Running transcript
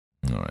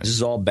This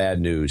is all bad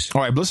news.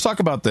 All right, but let's talk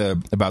about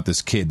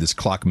this kid, this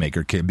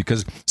clockmaker kid,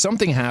 because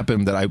something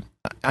happened that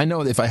I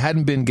know if I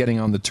hadn't been getting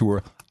on the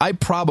tour, I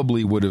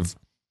probably would have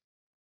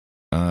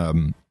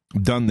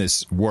done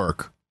this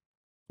work.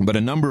 But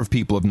a number of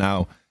people have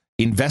now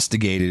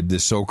investigated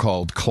this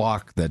so-called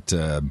clock that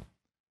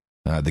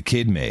the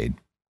kid made,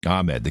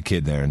 Ahmed, the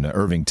kid there in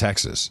Irving,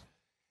 Texas.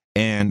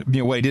 And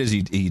what he did is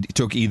he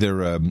took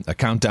either a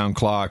countdown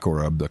clock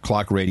or a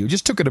clock radio,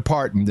 just took it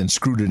apart and then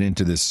screwed it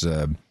into this,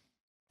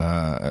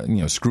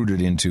 screwed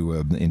it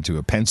into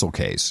a pencil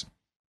case.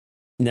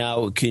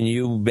 Now, can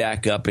you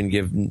back up and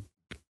give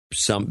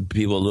some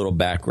people a little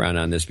background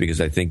on this?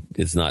 Because I think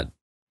it's not.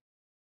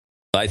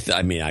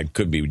 I mean, I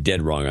could be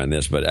dead wrong on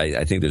this, but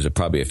I think there's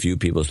probably a few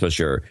people,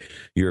 especially our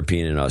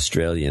European and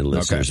Australian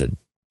listeners, that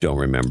don't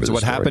remember. So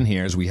what happened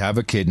here is we have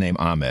a kid named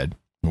Ahmed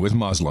who was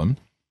Muslim,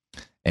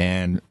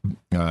 and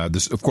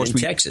this, of course,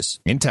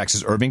 in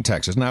Texas, Irving,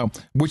 Texas. Now,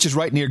 which is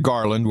right near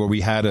Garland, where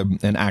we had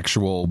an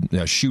actual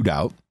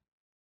shootout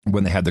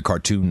when they had the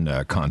cartoon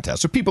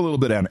contest. So people a little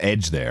bit on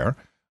edge there,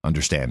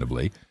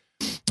 understandably.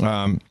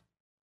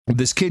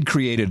 This kid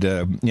created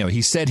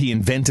he said he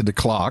invented a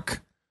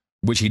clock,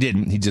 which he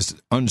didn't. He just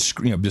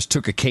just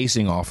took a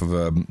casing off of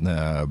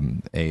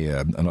an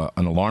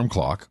alarm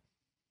clock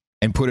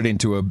and put it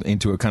into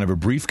a kind of a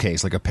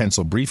briefcase, like a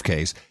pencil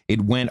briefcase.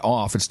 It went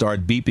off. It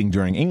started beeping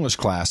during English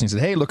class. And he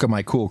said, "Hey, look at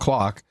my cool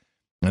clock."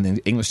 And then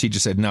the English teacher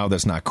said, "No,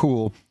 that's not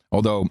cool."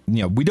 Although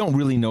we don't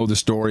really know the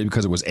story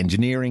because it was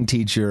engineering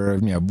teacher,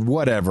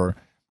 whatever.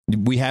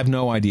 We have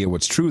no idea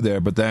what's true there.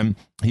 But then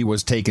he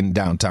was taken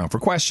downtown for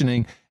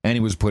questioning, and he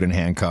was put in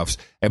handcuffs.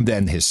 And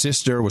then his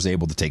sister was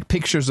able to take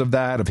pictures of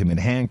that, of him in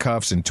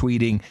handcuffs and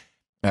tweeting.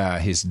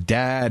 His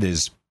dad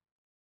has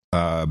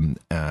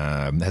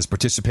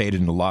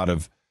participated in a lot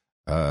of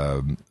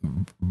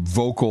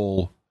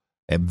vocal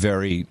and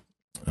very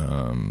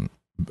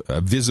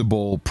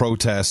visible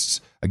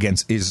protests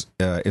against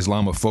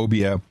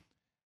Islamophobia.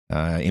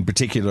 In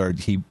particular,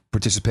 he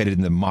participated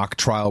in the mock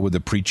trial with a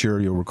preacher,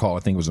 you'll recall, I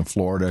think it was in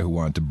Florida, who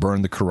wanted to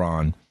burn the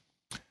Quran.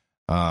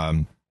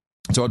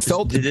 So it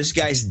felt... This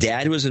guy's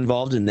dad was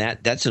involved in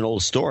that? That's an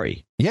old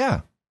story.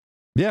 Yeah.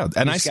 Yeah.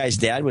 And this guy's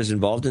dad was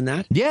involved in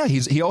that? Yeah.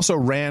 He also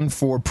ran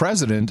for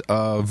president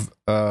of...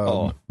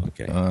 What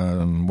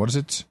is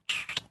it?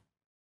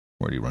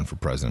 Where did he run for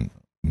president?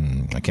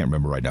 I can't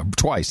remember right now.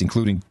 Twice,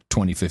 including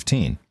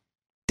 2015.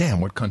 Damn,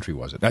 what country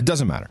was it? That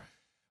doesn't matter.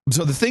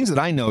 So the things that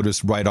I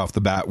noticed right off the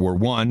bat were,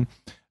 one,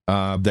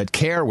 that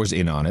CARE was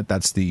in on it.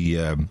 That's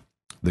the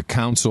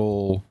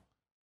Council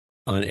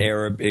on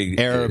Arab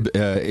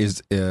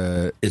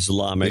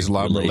Islamic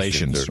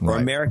relations, or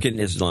American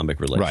Islamic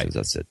relations. Right.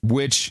 That's it.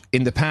 Which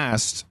in the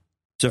past,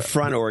 it's a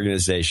front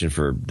organization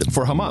for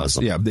Hamas.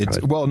 Muslim, yeah.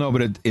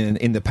 But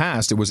in the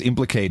past, it was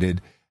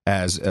implicated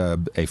as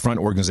a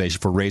front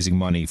organization for raising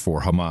money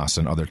for Hamas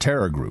and other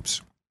terror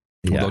groups.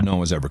 Although no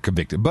one was ever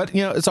convicted, but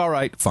it's all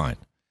right, fine.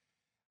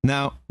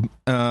 Now,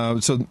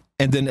 and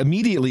then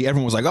immediately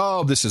everyone was like,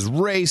 "Oh, this is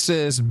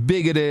racist,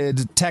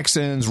 bigoted,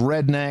 Texans,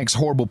 rednecks,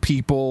 horrible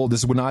people.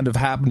 This would not have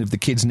happened if the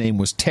kid's name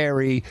was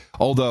Terry."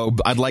 Although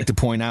I'd like to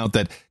point out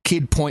that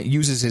kid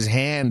uses his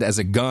hand as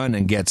a gun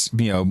and gets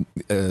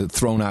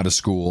thrown out of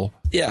school.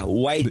 Yeah,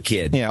 white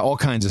kid. Yeah, all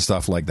kinds of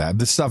stuff like that.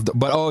 This stuff,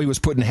 but he was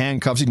put in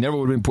handcuffs. He never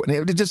would have been put.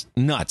 It's just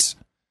nuts.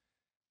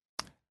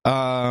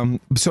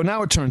 So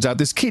now it turns out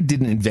this kid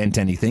didn't invent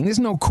anything. There's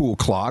no cool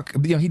clock.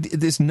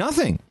 There's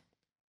nothing.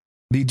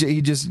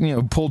 He just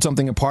pulled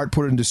something apart,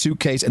 put it into a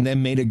suitcase, and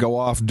then made it go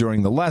off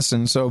during the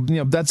lesson. So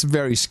that's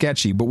very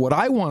sketchy. But what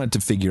I wanted to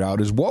figure out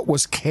is what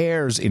was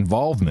CARE's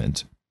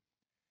involvement.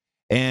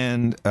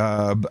 And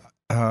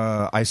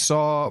I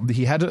saw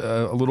he had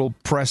a little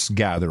press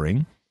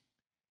gathering,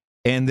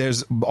 and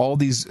there's all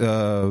these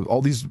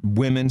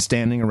women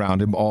standing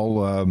around him,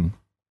 all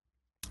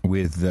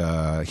with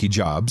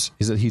hijabs.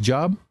 Is it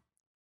hijab?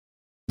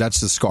 That's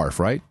the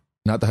scarf, right?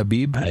 Not the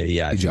Habib?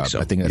 Yeah, hijab. I think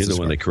so. I think that's You're the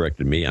one that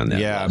corrected me on that.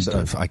 Yeah, I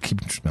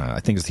think it's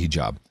the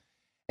hijab.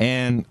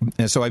 And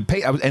so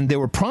and they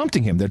were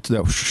prompting him.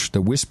 They're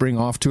whispering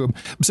off to him.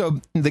 So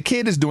the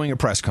kid is doing a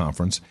press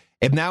conference,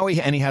 and now he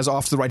has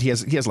off to the right. He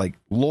has like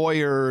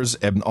lawyers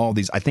and all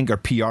these, I think, are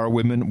PR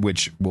women,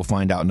 which we'll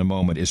find out in a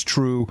moment is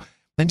true.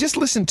 And just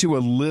listen to a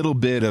little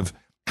bit of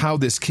how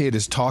this kid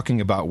is talking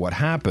about what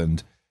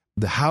happened.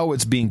 How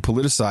it's being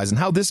politicized and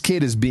how this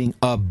kid is being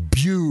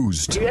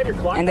abused. Do you have your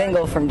clock? And then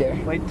go from there.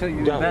 Wait till you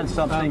invent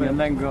something and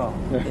then go.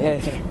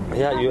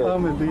 Yeah,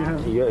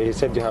 you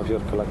said you have your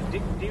clock. Do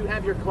you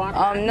have your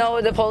clock?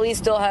 No, the police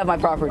still have my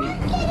property.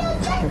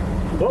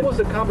 What was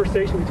the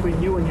conversation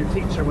between you and your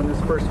teacher when this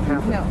first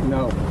happened?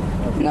 No.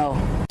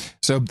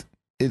 So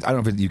I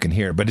don't know if you can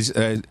hear, but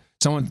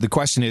the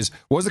question is,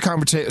 what was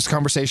the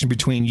conversation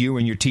between you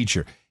and your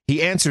teacher?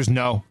 He answers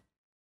no.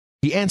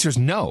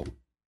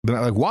 But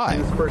like, why?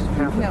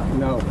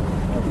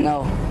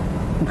 No.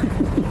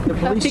 The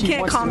police he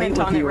can't comment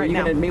on it right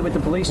now. Are you going to meet with the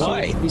police chief?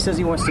 Why? He says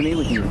he wants to meet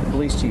with you, the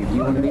police chief. Do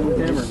you want to meet with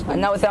him? Or?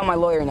 Not without my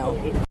lawyer, no.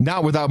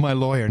 Not without my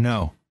lawyer,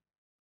 no.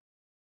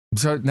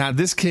 So now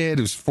this kid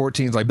who's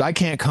 14 is like, I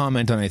can't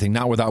comment on anything,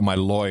 not without my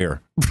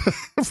lawyer.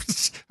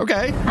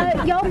 Okay.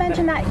 Y'all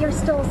mentioned that you're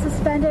still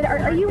suspended.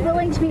 Are you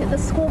willing to meet with the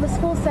school? The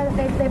school said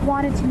that they've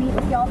wanted to meet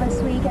with y'all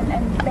this week, and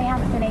they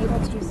haven't been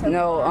able to. So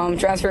no, I'm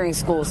transferring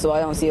school, so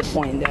I don't see a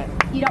point in that.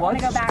 You don't want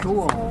to go back to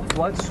school?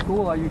 What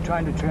school are you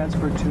trying to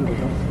transfer to?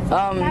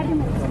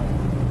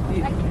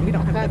 We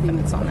don't have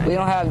definites on that. We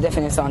don't have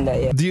definites on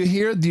that yet. Do you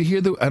hear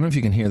the, I don't know if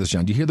you can hear this,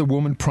 John. Do you hear the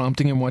woman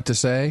prompting him what to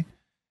say?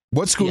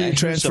 What school are you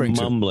transferring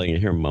to? Mumbling. I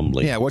hear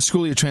mumbling. Yeah, what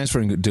school are you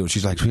transferring to?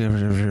 She's like, We don't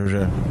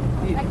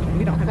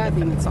have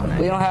definites on that.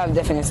 We don't have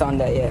definites on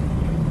that yet.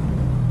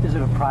 Is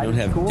it a private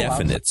school? We don't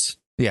have definites.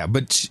 Yeah,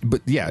 but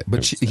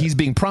he's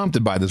being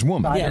prompted by this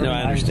woman. Yeah, no,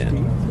 I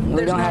understand.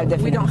 We don't have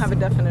a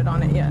definite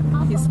on it yet.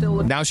 He's still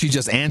looking. Now she's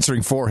just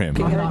answering for him.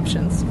 Looking at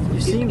options. You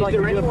seem like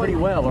you're doing pretty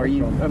well.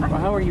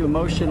 How are you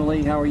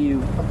emotionally? How are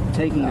you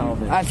taking all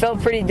this? I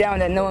felt pretty down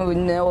that no one would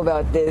know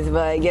about this,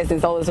 but I guess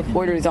it's all the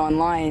supporters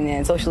online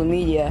and social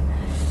media.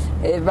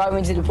 It brought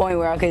me to the point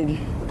where I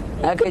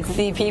could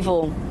see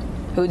people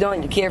who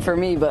don't care for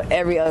me, but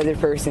every other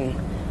person.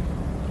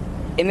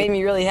 It made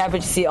me really happy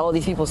to see all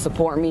these people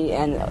support me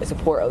and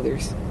support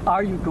others.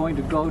 Are you going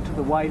to go to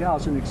the White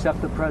House and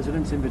accept the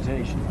president's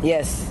invitation?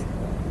 Yes.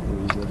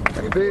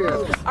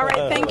 All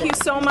right, thank you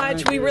so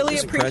much. We really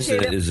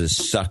appreciate it. This president is a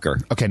sucker.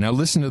 Okay, now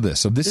listen to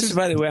this. So this is,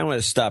 by the way, I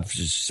want to stop for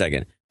just a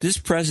second. This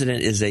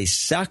president is a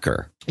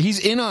sucker. He's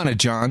in on it,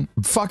 John.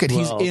 Fuck it,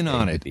 he's in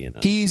on it.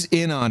 He's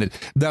in on it.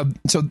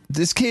 So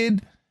this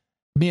kid,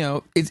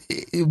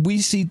 we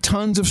see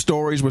tons of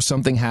stories where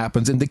something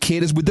happens and the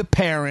kid is with the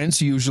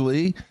parents,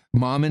 usually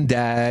mom and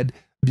dad.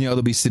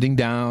 They'll be sitting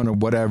down or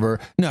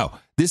whatever. No,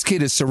 this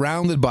kid is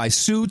surrounded by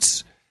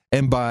suits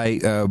and by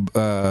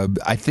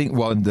I think,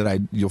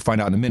 you'll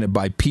find out in a minute,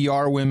 by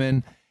PR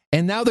women.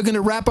 And now they're going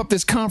to wrap up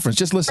this conference.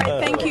 Just listen.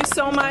 Thank you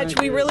so much.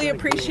 We really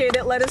appreciate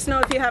it. Let us know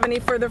if you have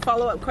any further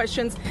follow-up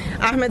questions.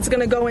 Ahmed's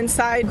going to go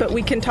inside, but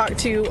we can talk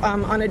to you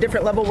on a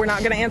different level. We're not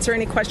going to answer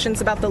any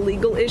questions about the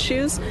legal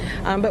issues,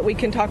 but we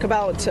can talk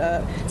about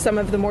some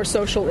of the more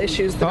social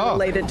issues that are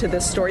related to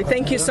this story.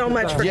 Thank you so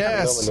much for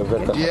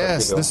coming.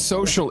 Yes, the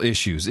social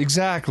issues.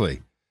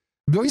 Exactly.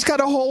 He's got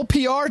a whole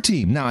PR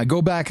team. Now, I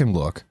go back and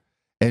look,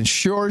 and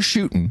sure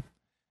shooting,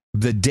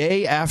 the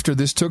day after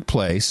this took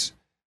place,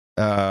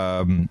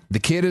 the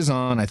kid is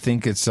on, I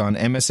think it's on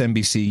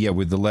MSNBC,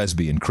 with the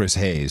lesbian, Chris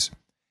Hayes.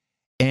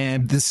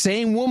 And the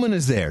same woman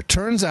is there.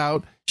 Turns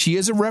out she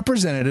is a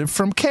representative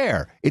from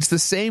CARE. It's the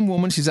same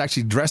woman. She's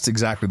actually dressed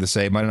exactly the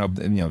same. I don't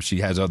know,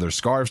 she has other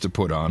scarves to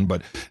put on,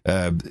 but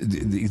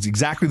it's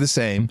exactly the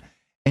same.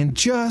 And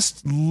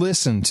just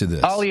listen to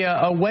this.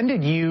 Alia, when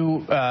did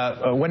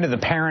the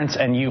parents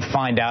and you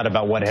find out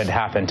about what had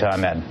happened to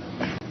Ahmed?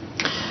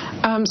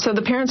 So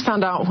the parents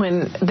found out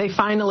when they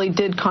finally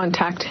did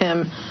contact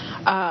him,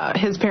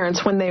 his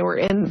parents, when they were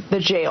in the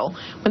jail,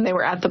 when they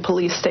were at the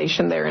police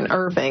station there in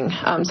Irving.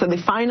 So they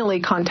finally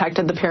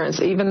contacted the parents,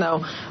 even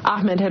though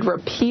Ahmed had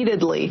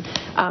repeatedly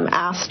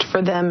asked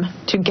for them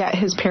to get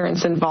his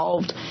parents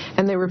involved,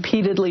 and they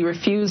repeatedly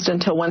refused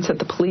until once at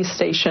the police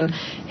station,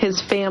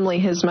 his family,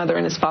 his mother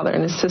and his father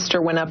and his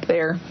sister went up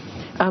there.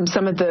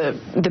 Some of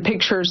the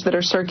pictures that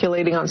are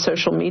circulating on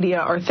social media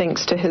are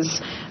thanks to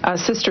his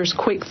sister's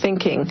quick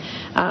thinking.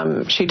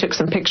 She took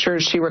some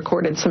pictures, she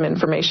recorded some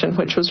information,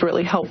 which was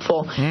really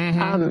helpful.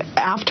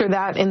 After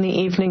that, in the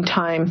evening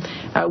time,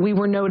 we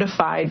were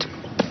notified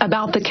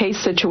about the case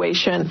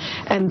situation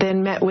and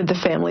then met with the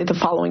family the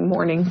following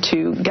morning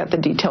to get the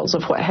details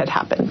of what had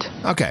happened.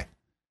 Okay.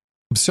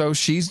 So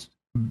she's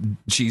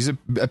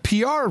a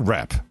PR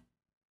rep.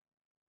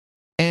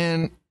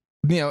 And,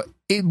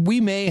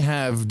 we may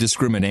have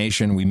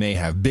discrimination, we may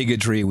have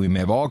bigotry, we may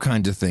have all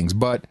kinds of things,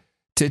 but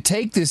to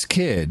take this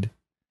kid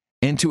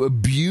and to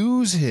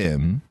abuse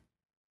him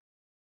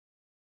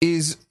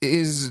is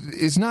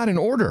not in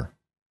order.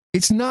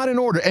 It's not in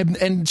order.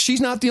 And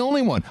she's not the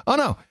only one. Oh,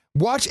 no.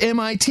 Watch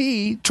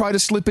MIT try to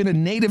slip in a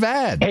native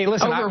ad. Hey,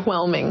 listen,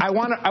 overwhelming. I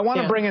want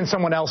to bring in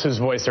someone else who's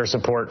voiced their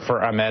support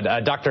for Ahmed.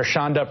 Dr.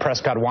 Shonda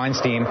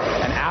Prescott-Weinstein,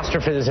 an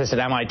astrophysicist at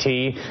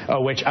MIT,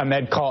 which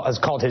Ahmed has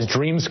called his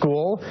dream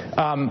school.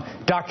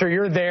 Doctor,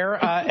 you're there.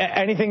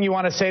 Anything you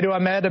want to say to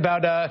Ahmed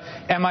about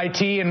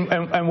MIT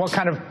and what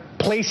kind of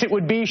place it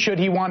would be should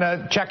he want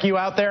to check you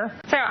out there?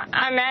 So,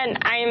 Ahmed,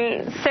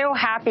 I'm so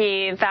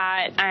happy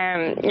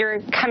that you're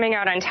coming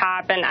out on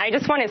top. And I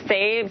just want to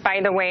say,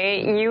 by the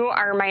way, you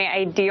are my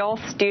ideal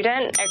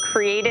student, a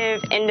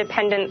creative,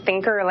 independent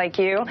thinker like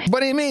you. What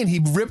do you mean? He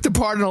ripped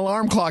apart an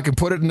alarm clock and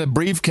put it in a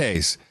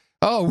briefcase.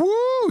 Oh,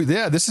 woo!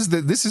 Yeah, this is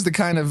the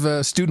kind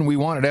of student we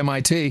want at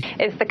MIT.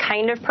 Is the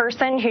kind of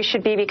person who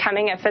should be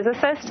becoming a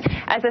physicist.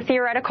 As a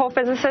theoretical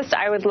physicist,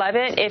 I would love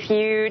it if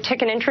you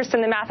took an interest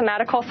in the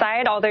mathematical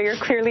side, although you're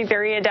clearly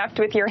very adept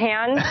with your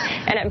hands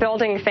and at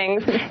building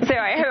things. So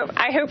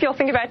I hope you'll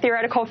think about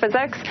theoretical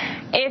physics.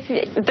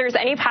 if there's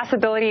any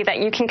possibility that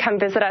you can come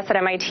visit us at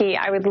MIT,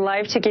 I would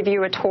love to give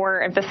you a tour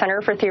of the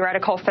Center for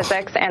Theoretical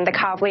Physics and the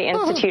Kavli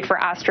Institute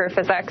for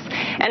Astrophysics.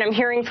 And I'm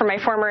hearing from my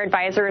former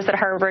advisors at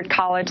Harvard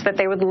College that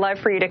they would love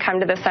for you to come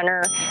to the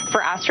Center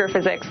for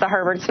Astrophysics, the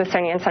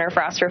Harvard-Smithsonian Center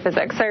for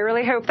Astrophysics. So I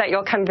really hope that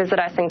you'll come visit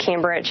us in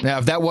Cambridge. Now,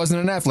 if that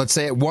wasn't enough, let's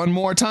say it one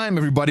more time,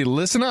 everybody.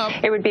 Listen up.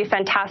 It would be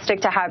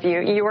fantastic to have you.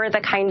 You are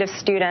the kind of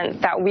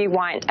student that we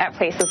want at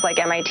places like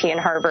MIT and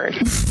Harvard.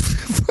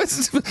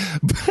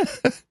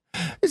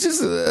 It's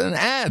just an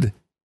ad.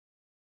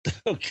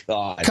 Oh,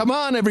 God. Come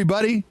on,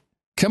 everybody.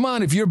 Come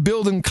on. If you're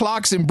building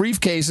clocks in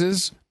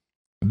briefcases,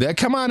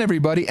 come on,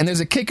 everybody. And there's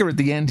a kicker at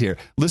the end here.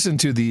 Listen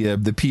to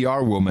the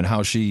PR woman,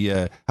 how she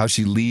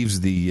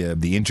leaves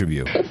the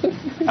interview.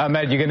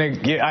 Ahmed,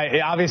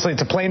 obviously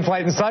it's a plane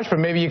flight and such, but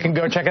maybe you can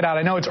go check it out.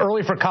 I know it's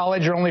early for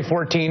college. You're only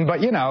 14, but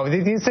you know,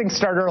 these things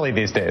start early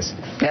these days.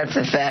 That's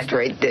a fact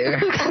right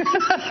there.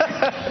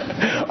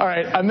 All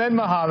right. Ahmed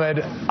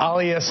Mohammed,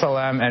 Alia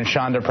Salem, and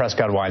Shonda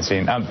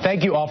Prescott-Weinstein.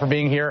 Thank you all for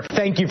being here.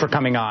 Thank you for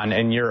coming on.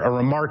 And you're a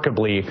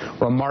remarkably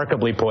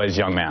poised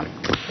young man.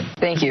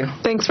 Thank you.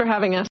 Thanks for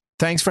having us.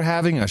 Thanks for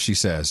having us, she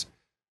says.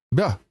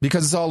 Yeah,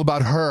 because it's all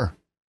about her.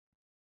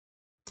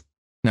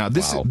 Now,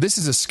 this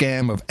is a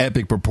scam of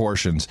epic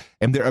proportions,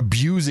 and they're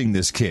abusing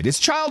this kid. It's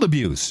child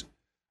abuse.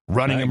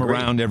 Running him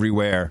around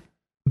everywhere.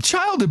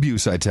 Child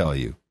abuse, I tell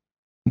you.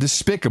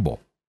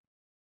 Despicable.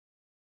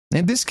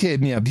 And this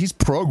kid, he's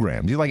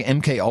programmed. He's like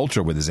MK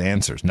Ultra with his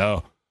answers.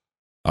 No,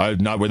 I'm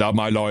not without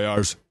my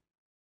lawyers.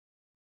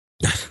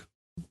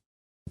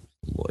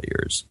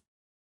 Lawyers.